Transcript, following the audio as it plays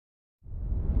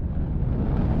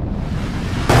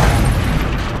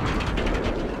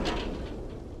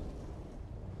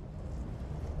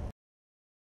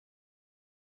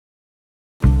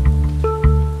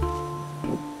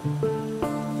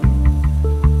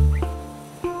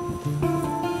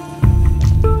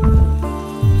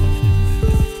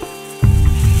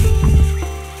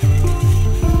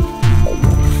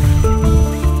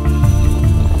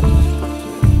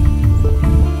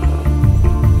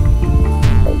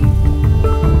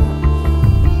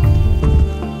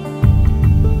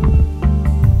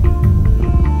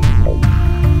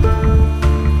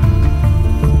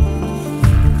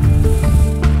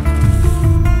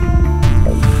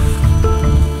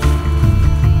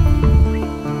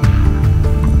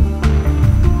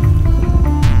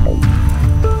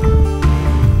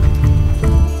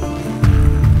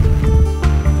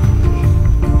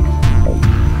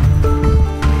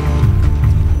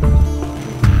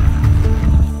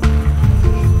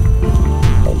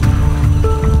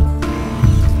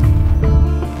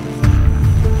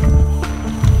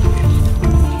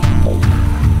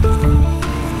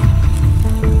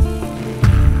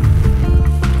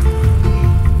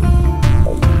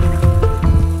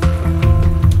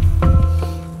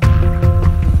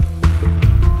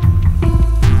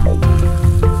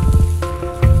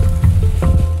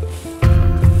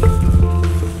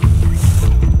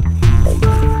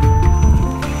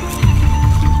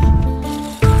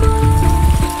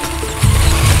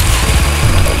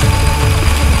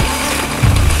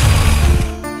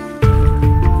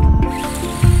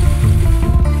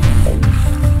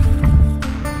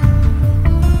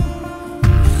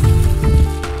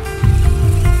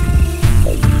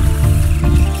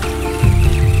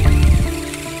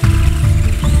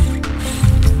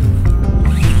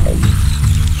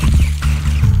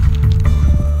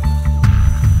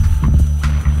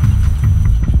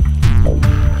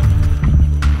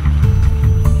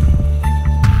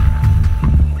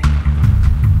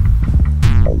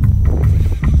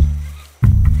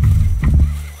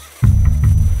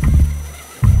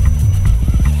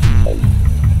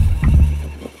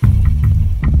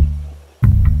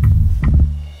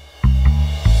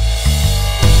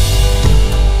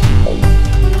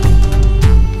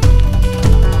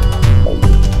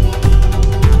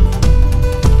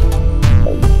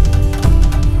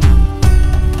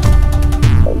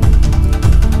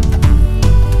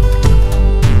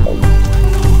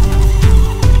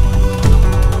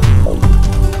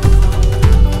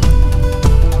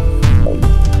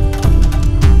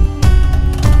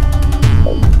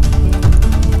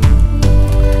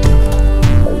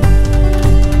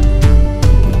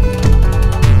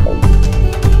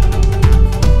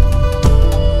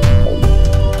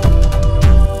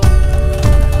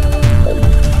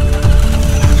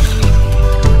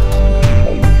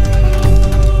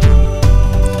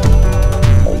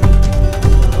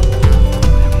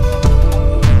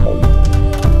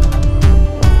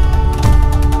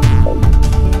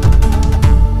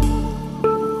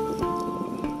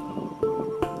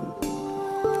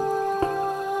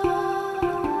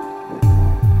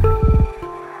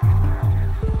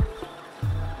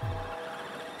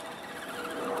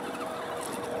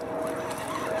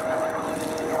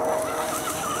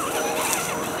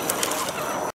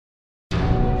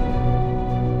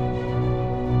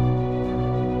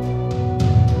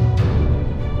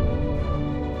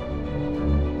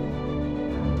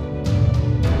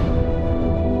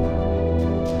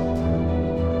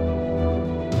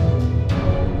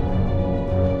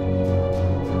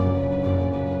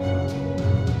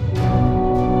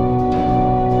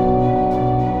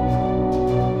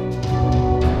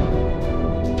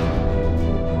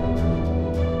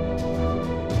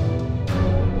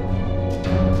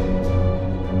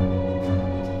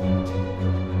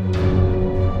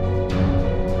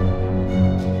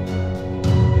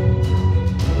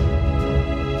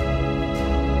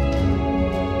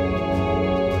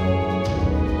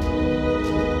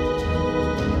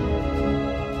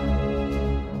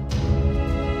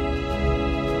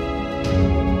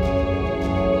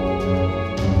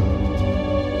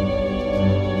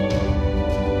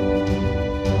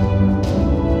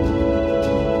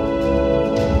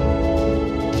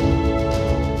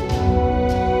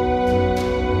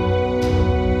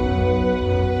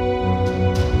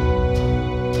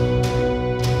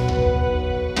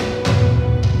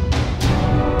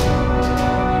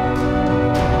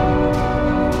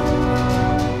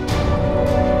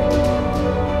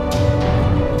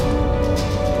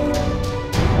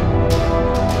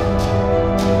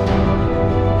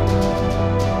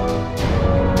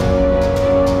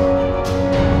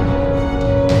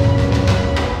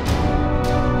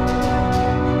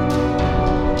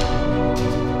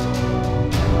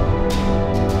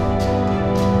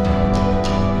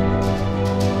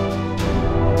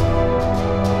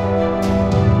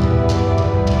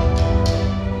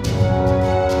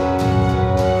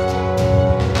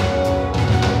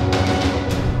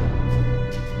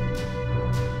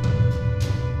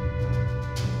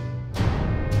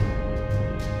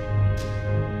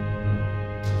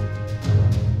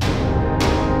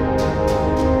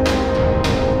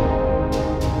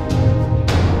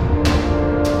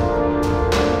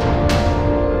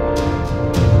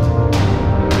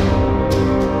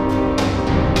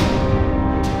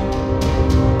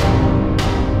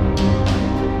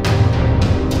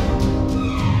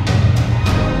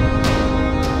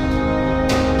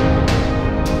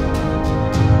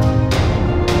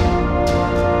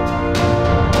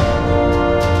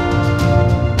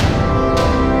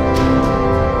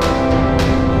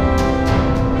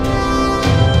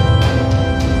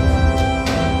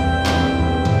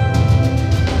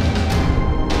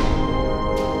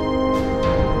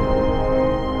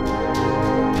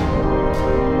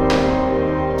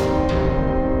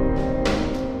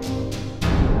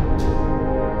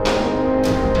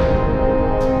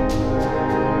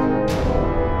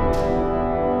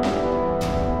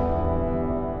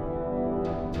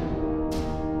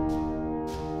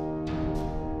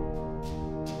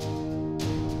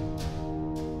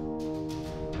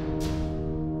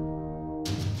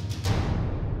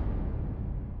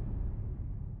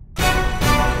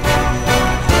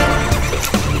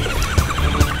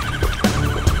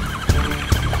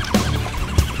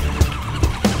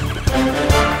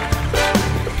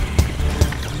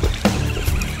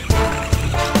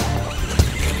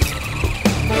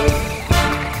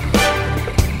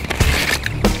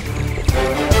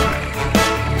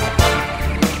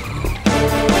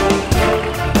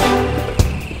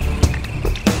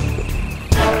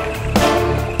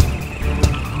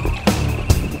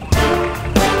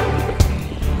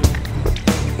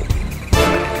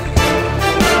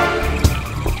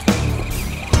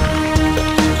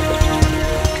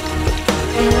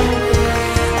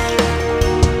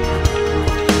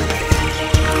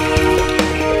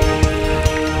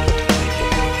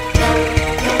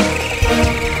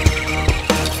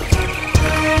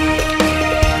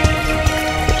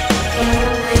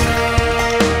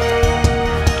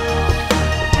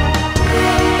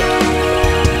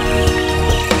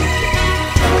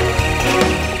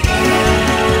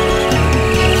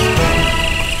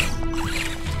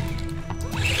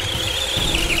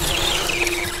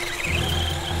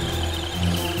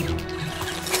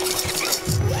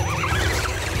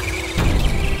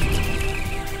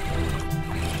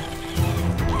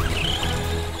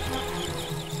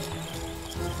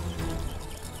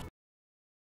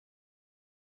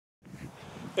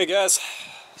Hey guys,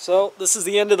 so this is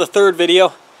the end of the third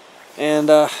video, and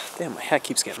damn, my hat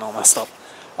keeps getting all messed up.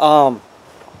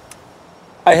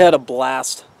 I had a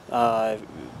blast. Was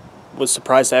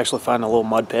surprised to actually find a little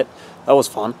mud pit. That was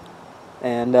fun,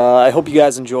 and I hope you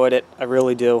guys enjoyed it. I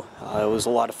really do. It was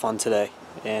a lot of fun today,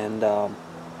 and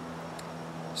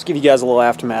just give you guys a little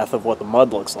aftermath of what the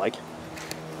mud looks like.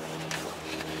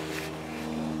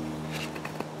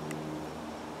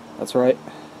 That's right.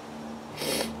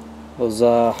 Those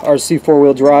RC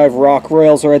four-wheel drive rock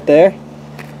rails right there.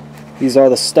 These are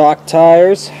the stock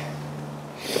tires.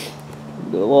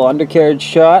 Do a little undercarriage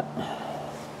shot.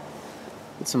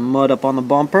 Get some mud up on the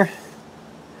bumper.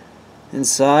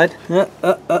 Inside.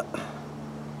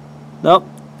 Nope.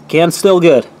 Can's still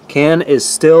good. Can is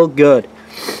still good.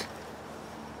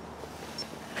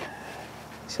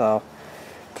 So,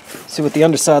 see what the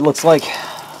underside looks like.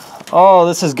 Oh,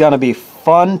 this is gonna be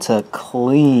fun to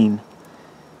clean.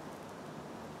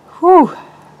 Whew.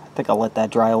 I think I'll let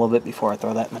that dry a little bit before I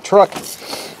throw that in the truck.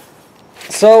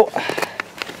 So,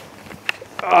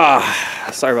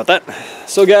 sorry about that.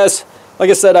 So guys,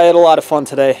 like I said, I had a lot of fun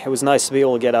today. It was nice to be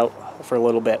able to get out for a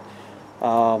little bit.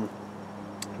 But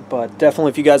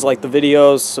definitely if you guys like the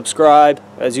videos, subscribe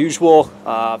as usual.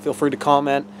 Feel free to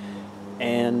comment.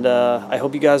 And I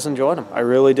hope you guys enjoyed them. I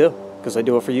really do, because I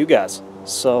do it for you guys.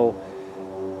 So,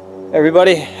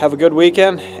 everybody, have a good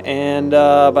weekend, and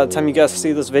by the time you guys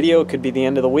see this video, it could be the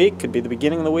end of the week, could be the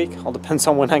beginning of the week. All depends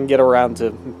on when I can get around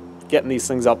to getting these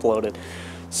things uploaded.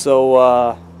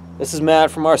 So, this is Matt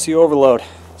from RC Overload,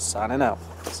 signing out.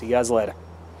 See you guys later.